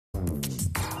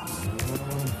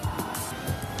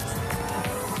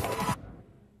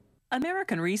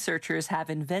American researchers have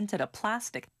invented a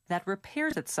plastic that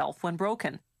repairs itself when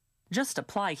broken. Just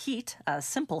apply heat, a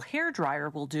simple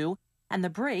hairdryer will do, and the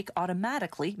break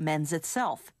automatically mends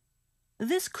itself.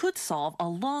 This could solve a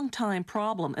long-time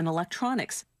problem in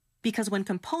electronics, because when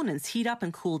components heat up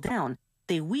and cool down,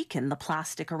 they weaken the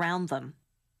plastic around them.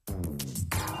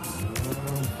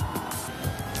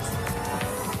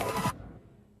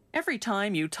 Every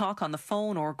time you talk on the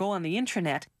phone or go on the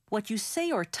internet, what you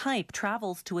say or type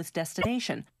travels to its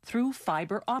destination through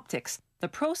fiber optics, the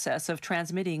process of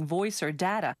transmitting voice or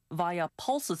data via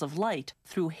pulses of light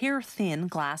through hair-thin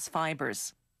glass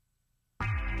fibers.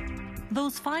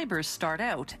 Those fibers start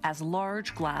out as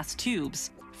large glass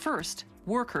tubes. First,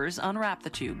 workers unwrap the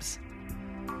tubes.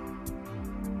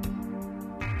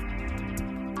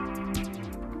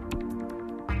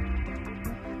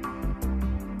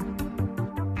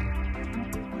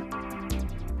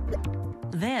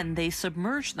 Then they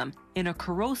submerge them in a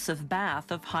corrosive bath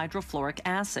of hydrofluoric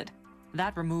acid.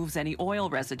 That removes any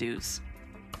oil residues.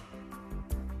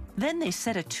 Then they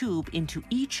set a tube into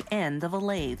each end of a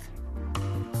lathe.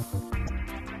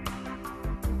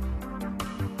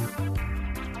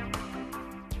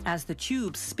 As the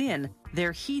tubes spin,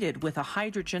 they're heated with a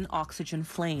hydrogen-oxygen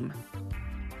flame.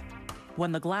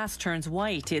 When the glass turns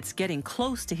white, it's getting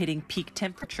close to hitting peak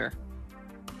temperature.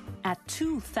 At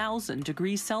 2,000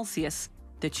 degrees Celsius,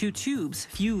 the two tubes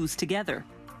fuse together.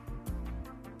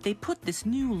 They put this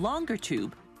new longer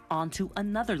tube onto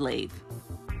another lathe.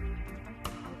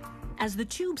 As the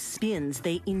tube spins,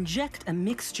 they inject a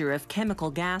mixture of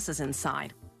chemical gases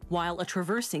inside, while a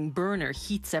traversing burner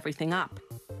heats everything up.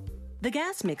 The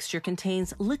gas mixture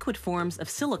contains liquid forms of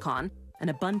silicon, an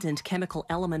abundant chemical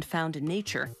element found in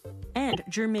nature, and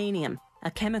germanium,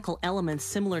 a chemical element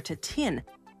similar to tin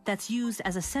that's used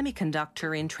as a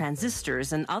semiconductor in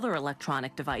transistors and other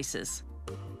electronic devices.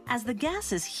 As the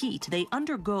gases heat, they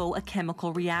undergo a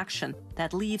chemical reaction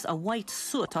that leaves a white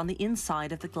soot on the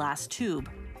inside of the glass tube.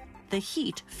 The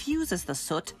heat fuses the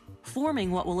soot,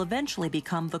 forming what will eventually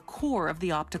become the core of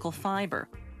the optical fiber.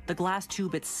 The glass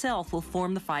tube itself will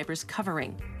form the fiber's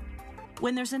covering.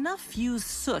 When there's enough fused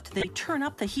soot, they turn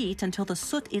up the heat until the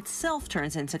soot itself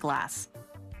turns into glass.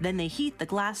 Then they heat the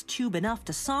glass tube enough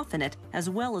to soften it,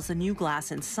 as well as the new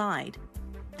glass inside.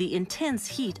 The intense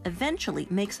heat eventually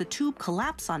makes the tube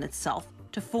collapse on itself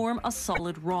to form a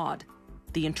solid rod.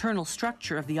 The internal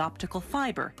structure of the optical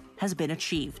fiber has been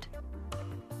achieved.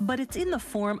 But it's in the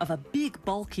form of a big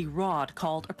bulky rod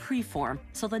called a preform,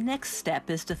 so the next step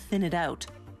is to thin it out.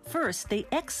 First, they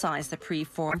excise the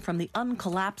preform from the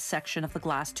uncollapsed section of the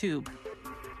glass tube.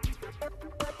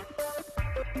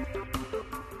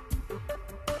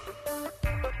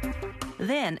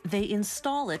 Then they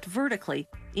install it vertically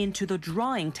into the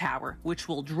drawing tower, which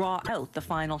will draw out the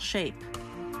final shape.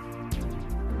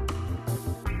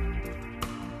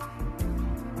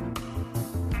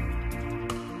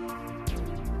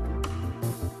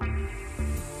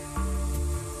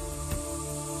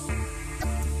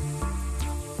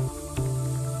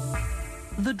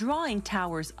 The drawing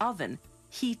tower's oven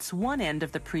heats one end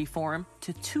of the preform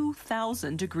to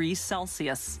 2,000 degrees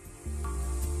Celsius.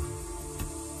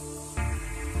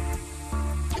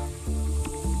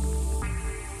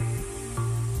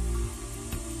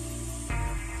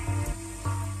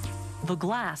 The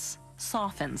glass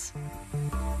softens.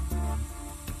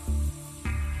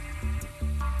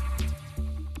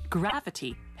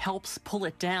 Gravity helps pull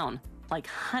it down, like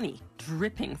honey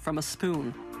dripping from a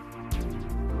spoon.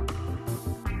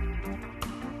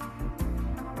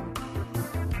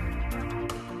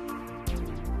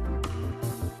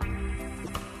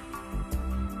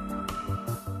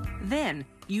 Then,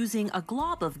 using a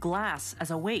glob of glass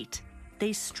as a weight,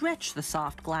 they stretch the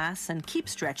soft glass and keep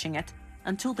stretching it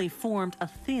until they formed a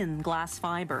thin glass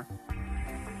fiber.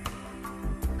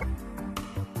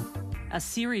 A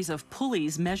series of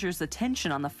pulleys measures the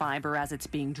tension on the fiber as it's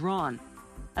being drawn.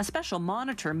 A special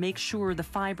monitor makes sure the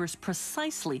fiber's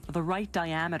precisely the right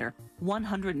diameter,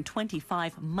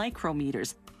 125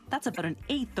 micrometers. That's about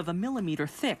 1/8 of a millimeter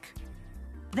thick.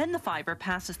 Then the fiber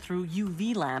passes through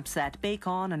UV lamps that bake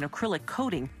on an acrylic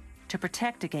coating to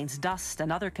protect against dust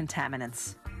and other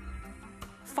contaminants.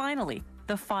 Finally,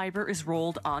 the fiber is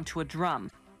rolled onto a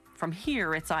drum. From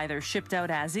here, it's either shipped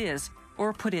out as is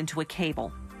or put into a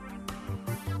cable.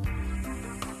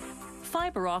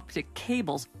 Fiber optic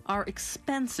cables are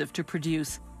expensive to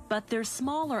produce, but they're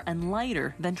smaller and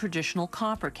lighter than traditional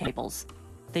copper cables.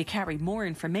 They carry more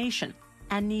information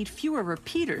and need fewer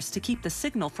repeaters to keep the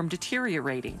signal from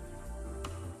deteriorating.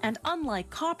 And unlike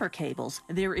copper cables,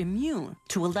 they're immune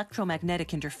to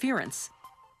electromagnetic interference.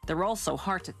 They're also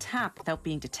hard to tap without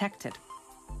being detected.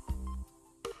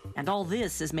 And all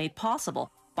this is made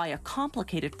possible by a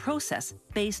complicated process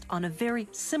based on a very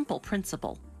simple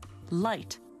principle: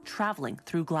 light traveling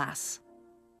through glass.